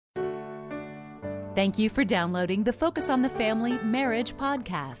Thank you for downloading the Focus on the Family Marriage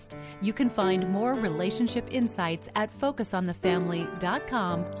podcast. You can find more relationship insights at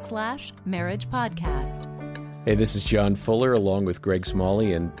focusonthefamily.com/marriage podcast. Hey, this is John Fuller along with Greg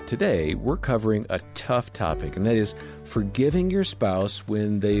Smalley, and today we're covering a tough topic, and that is forgiving your spouse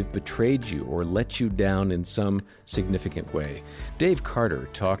when they've betrayed you or let you down in some significant way. Dave Carter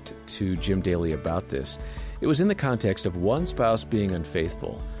talked to Jim Daly about this. It was in the context of one spouse being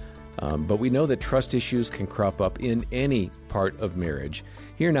unfaithful. But we know that trust issues can crop up in any part of marriage.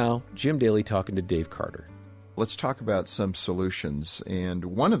 Here now, Jim Daly talking to Dave Carter. Let's talk about some solutions, and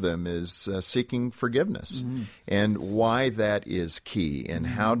one of them is seeking forgiveness, and why that is key, and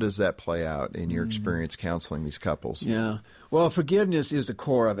how does that play out in your experience counseling these couples? Yeah. Well, forgiveness is the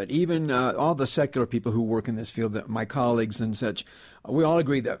core of it. Even all the secular people who work in this field, my colleagues and such, we all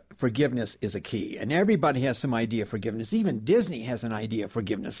agree that forgiveness is a key. And everybody has some idea of forgiveness. Even Disney has an idea of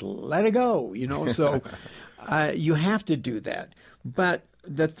forgiveness. Let it go, So you have to do that. But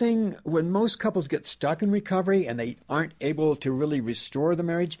the thing, when most couples get stuck in recovery and they aren't able to really restore the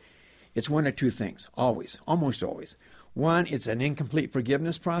marriage, it's one of two things, always, almost always. One, it's an incomplete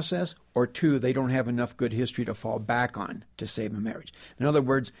forgiveness process, or two, they don't have enough good history to fall back on to save a marriage. In other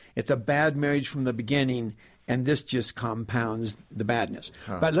words, it's a bad marriage from the beginning, and this just compounds the badness.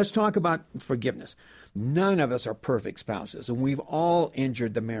 But let's talk about forgiveness. None of us are perfect spouses, and we've all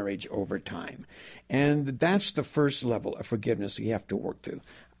injured the marriage over time. And that's the first level of forgiveness you have to work through.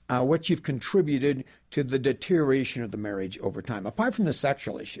 What you've contributed to the deterioration of the marriage over time, apart from the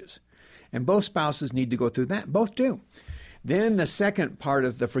sexual issues. And both spouses need to go through that. Both do. Then the second part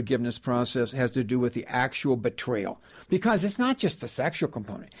of the forgiveness process has to do with the actual betrayal. Because it's not just the sexual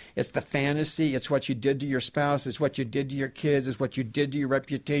component. It's the fantasy. It's what you did to your spouse. It's what you did to your kids. It's what you did to your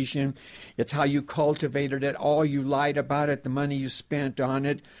reputation. It's how you cultivated it. All you lied about it. The money you spent on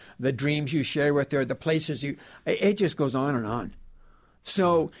it. The dreams you share with her. The places you... It just goes on and on.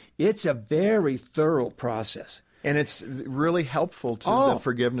 So it's a very thorough process. And it's really helpful to the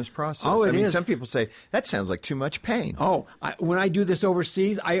forgiveness process. I mean, some people say, that sounds like too much pain. When I do this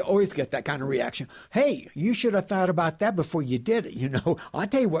overseas, I always get that kind of reaction. Hey, you should have thought about that before you did it. I'll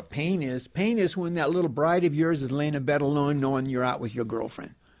tell you what pain is. Pain is when that little bride of yours is laying in bed alone knowing you're out with your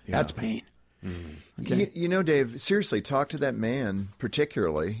girlfriend. Yeah. That's pain. Okay. Dave, seriously, talk to that man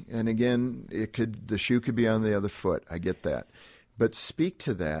particularly. And again, the shoe could be on the other foot. I get that. But speak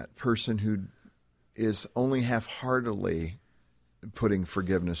to that person who is only half-heartedly putting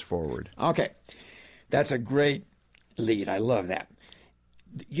forgiveness forward. Okay. That's a great lead. I love that.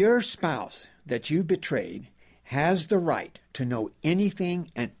 Your spouse that you betrayed has the right to know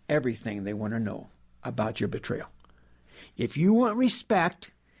anything and everything they want to know about your betrayal. If you want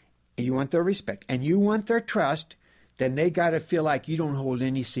respect, and you want their respect, and you want their trust, then they got to feel like you don't hold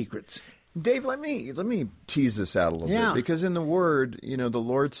any secrets. Dave, let me tease this out a little bit, because in the Word, the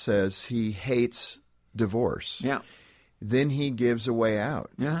Lord says He hates divorce. Yeah. Then He gives a way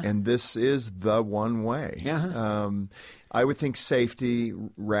out, and this is the one way. I would think safety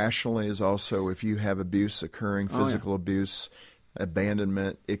rationally is also if you have abuse occurring, physical abuse,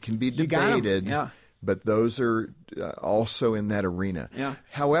 abandonment. It can be debated, but those are also in that arena. Yeah.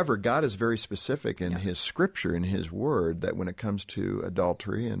 However, God is very specific in His Scripture, in His Word, that when it comes to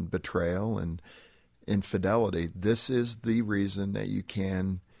adultery and betrayal and infidelity, this is the reason that you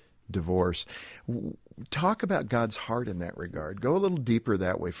can divorce. Talk about God's heart in that regard. Go a little deeper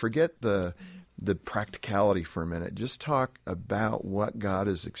that way. Forget the practicality for a minute. Just talk about what God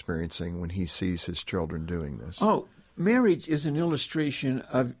is experiencing when He sees His children doing this. Marriage is an illustration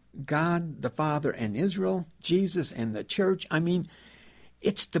of God the Father and Israel, Jesus and the church. I mean,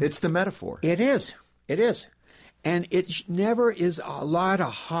 it's the metaphor. It is. And it never is a lot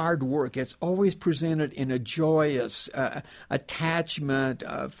of hard work. It's always presented in a joyous attachment,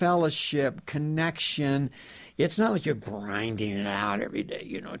 fellowship, connection. It's not like you're grinding it out every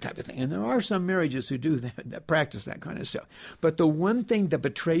day, type of thing. And there are some marriages who do that practice that kind of stuff. But the one thing the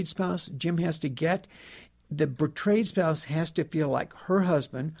betrayed spouse, Jim, has to get, the betrayed spouse has to feel like her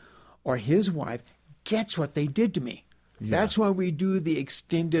husband or his wife gets what they did to me. Yeah. That's why we do the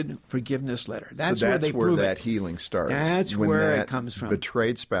extended forgiveness letter. That's where they prove that it. Healing starts. That's when where that it comes from.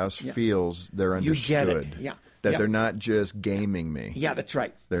 Betrayed spouse feels they're understood. You get it. Yeah. That they're not just gaming me. Yeah, that's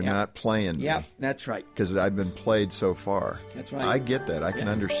right. They're not playing me. Yeah, that's right. Because I've been played so far. That's right. I get that. I can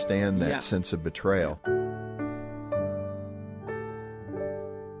understand that sense of betrayal.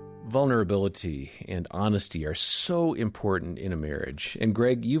 Vulnerability and honesty are so important in a marriage. And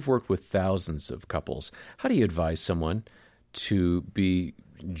Greg, you've worked with thousands of couples. How do you advise someone to be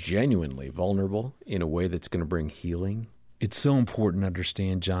genuinely vulnerable in a way that's going to bring healing? It's so important to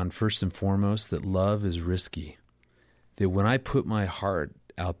understand, John, first and foremost, that love is risky. That when I put my heart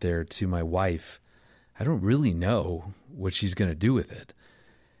out there to my wife, I don't really know what she's going to do with it.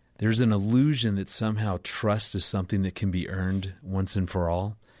 There's an illusion that somehow trust is something that can be earned once and for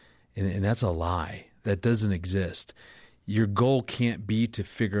all, and that's a lie. That doesn't exist. Your goal can't be to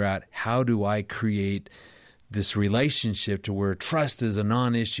figure out, how do I create this relationship to where trust is a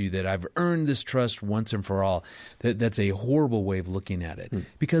non-issue, that I've earned this trust once and for all. That's a horrible way of looking at it,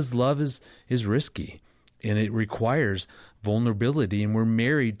 because love is risky, and it requires vulnerability, and we're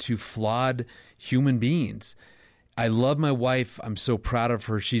married to flawed human beings. I love my wife. I'm so proud of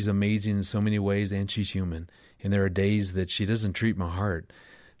her. She's amazing in so many ways, and she's human. And there are days that she doesn't treat my heart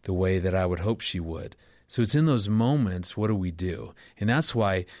the way that I would hope she would. So it's in those moments, what do we do? And that's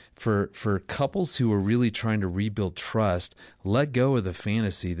why for couples who are really trying to rebuild trust, let go of the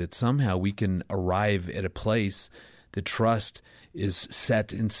fantasy that somehow we can arrive at a place that trust is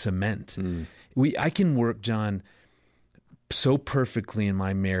set in cement. I can work, John, so perfectly in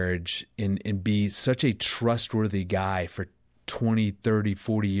my marriage and be such a trustworthy guy for 20, 30,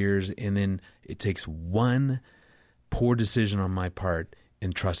 40 years, and then it takes one poor decision on my part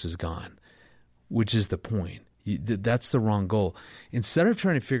and trust is gone. Which is the point. That's the wrong goal. Instead of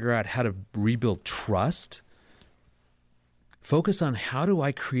trying to figure out how to rebuild trust, focus on, how do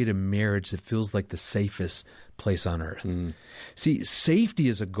I create a marriage that feels like the safest place on earth? See, safety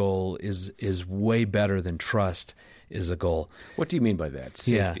as a goal is way better than trust is a goal. What do you mean by that?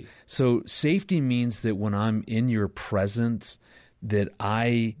 Safety. Yeah. So safety means that when I'm in your presence, that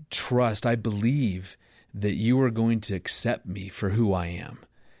I trust, I believe that you are going to accept me for who I am.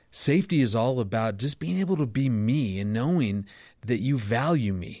 Safety is all about just being able to be me and knowing that you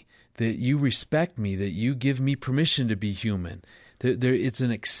value me, that you respect me, that you give me permission to be human. It's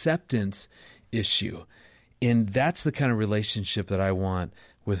an acceptance issue. And that's the kind of relationship that I want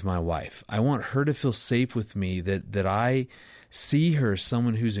with my wife. I want her to feel safe with me, that I see her as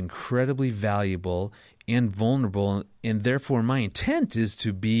someone who's incredibly valuable and vulnerable, and therefore my intent is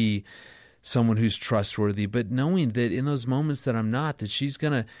to be someone who's trustworthy, but knowing that in those moments that I'm not, that she's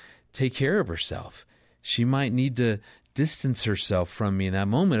going to take care of herself. She might need to distance herself from me in that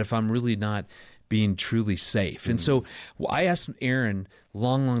moment if I'm really not being truly safe. And so I asked Aaron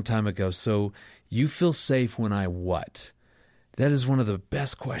long time ago, so you feel safe when I what? That is one of the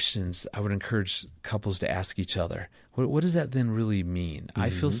best questions I would encourage couples to ask each other. What does that then really mean?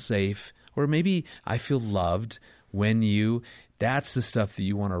 I feel safe, or maybe I feel loved when you... That's the stuff that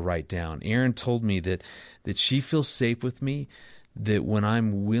you want to write down. Erin told me that she feels safe with me, that when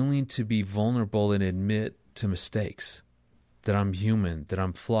I'm willing to be vulnerable and admit to mistakes, that I'm human, that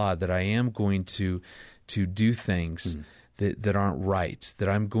I'm flawed, that I am going to do things that aren't right, that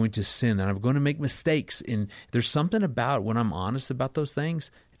I'm going to sin, that I'm going to make mistakes. And there's something about when I'm honest about those things,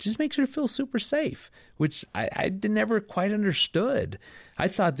 it just makes her feel super safe, which I never quite understood. I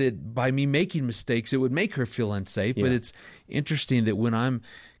thought that by me making mistakes, it would make her feel unsafe. Yeah. But it's interesting that when I'm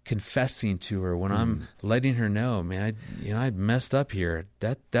confessing to her, when I'm letting her know, man, I messed up here,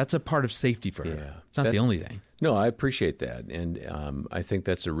 that's a part of safety for her. It's not the only thing. No, I appreciate that. And I think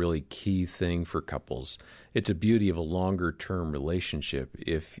that's a really key thing for couples. It's a beauty of a longer-term relationship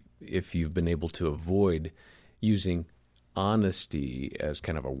if you've been able to avoid using honesty as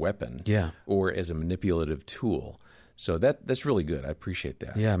kind of a weapon or as a manipulative tool. So that's really good. I appreciate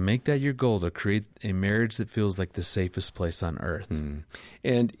that. Yeah, make that your goal, to create a marriage that feels like the safest place on earth.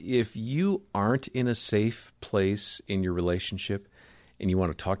 And if you aren't in a safe place in your relationship and you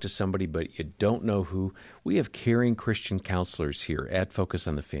want to talk to somebody but you don't know who, we have caring Christian counselors here at Focus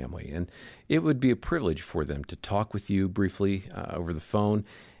on the Family. And it would be a privilege for them to talk with you briefly over the phone,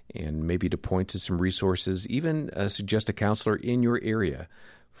 and maybe to point to some resources, even suggest a counselor in your area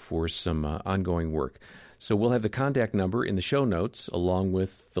for some ongoing work. So we'll have the contact number in the show notes, along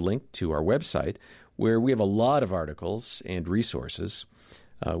with the link to our website, where we have a lot of articles and resources.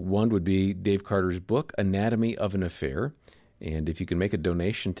 One would be Dave Carter's book, Anatomy of an Affair. And if you can make a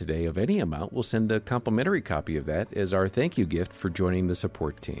donation today of any amount, we'll send a complimentary copy of that as our thank you gift for joining the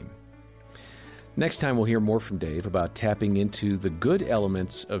support team. Next time, we'll hear more from Dave about tapping into the good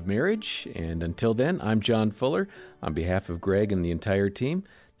elements of marriage. And until then, I'm John Fuller. On behalf of Greg and the entire team,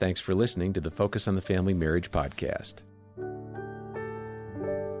 thanks for listening to the Focus on the Family Marriage Podcast.